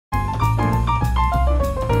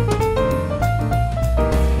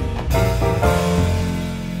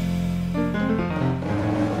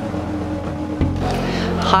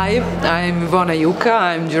Hi, I'm Ivona Juka.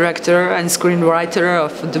 I'm director and screenwriter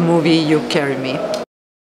of the movie You Carry Me.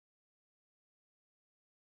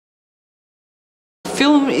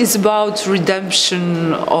 Film is about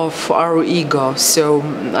redemption of our ego,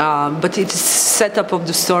 but its setup of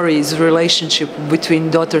the story is relationship between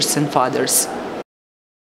daughters and fathers.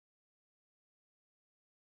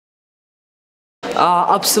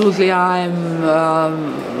 Absolutely, I'm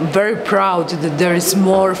very proud that there is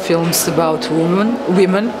more films about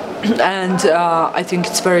women, and I think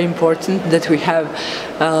it's very important that we have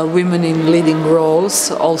women in leading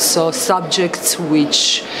roles, also subjects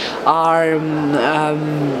which are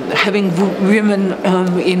having women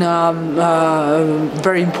in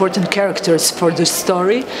very important characters for the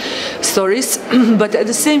stories, but at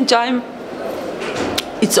the same time,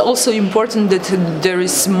 it's also important that there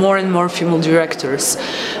is more and more female directors.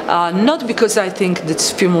 Not because I think that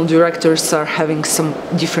female directors are having some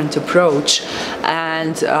different approach,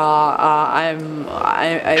 and I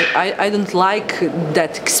don't like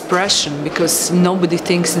that expression because nobody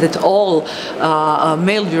thinks that all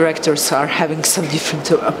male directors are having some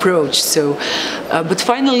different approach. But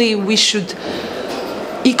finally, we should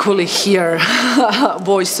equally hear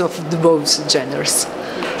voice of the both genders.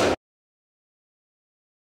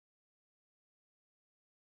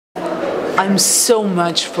 I'm so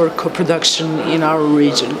much for co-production in our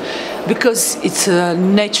region because it's a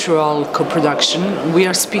natural co-production. We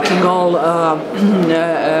are speaking all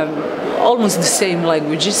almost the same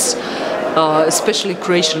languages, especially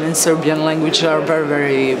Croatian and Serbian language are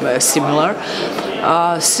very similar.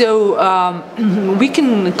 We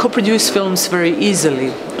can co-produce films very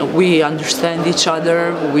easily. We understand each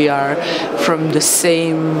other, we are from the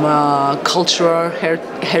same cultural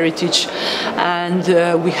heritage, and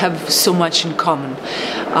we have so much in common.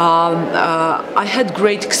 I had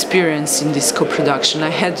great experience in this co-production. I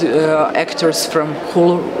had actors from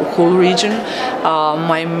whole region, and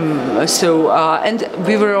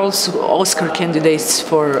we were also Oscar candidates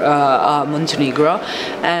for Montenegro,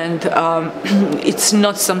 and it's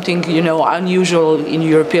not something unusual in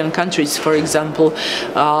European countries. For example,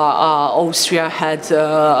 Austria had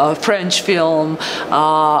a French film,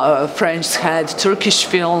 French had Turkish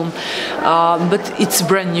film, but it's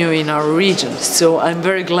brand new in our region. So I'm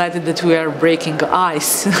very glad that we are breaking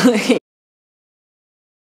ice.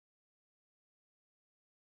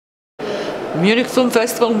 Munich Film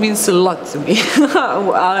Festival means a lot to me.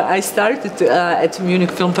 I started at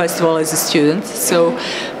Munich Film Festival as a student, so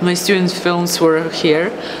my student films were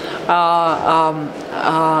here.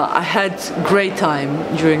 I had great time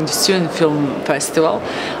during the student film festival.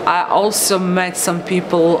 I also met some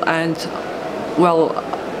people, and well,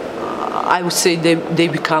 I would say they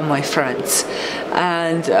become my friends,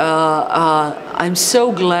 and I'm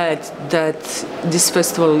so glad that this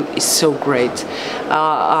festival is so great.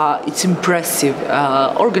 It's impressive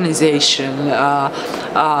organization,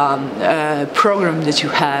 program that you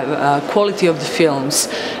have, quality of the films,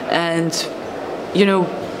 and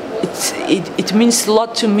it means a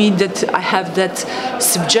lot to me that I have that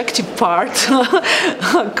subjective part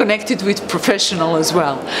connected with professional as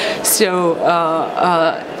well. So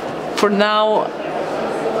for now,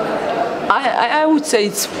 I would say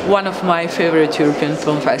it's one of my favorite European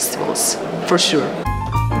film festivals, for sure.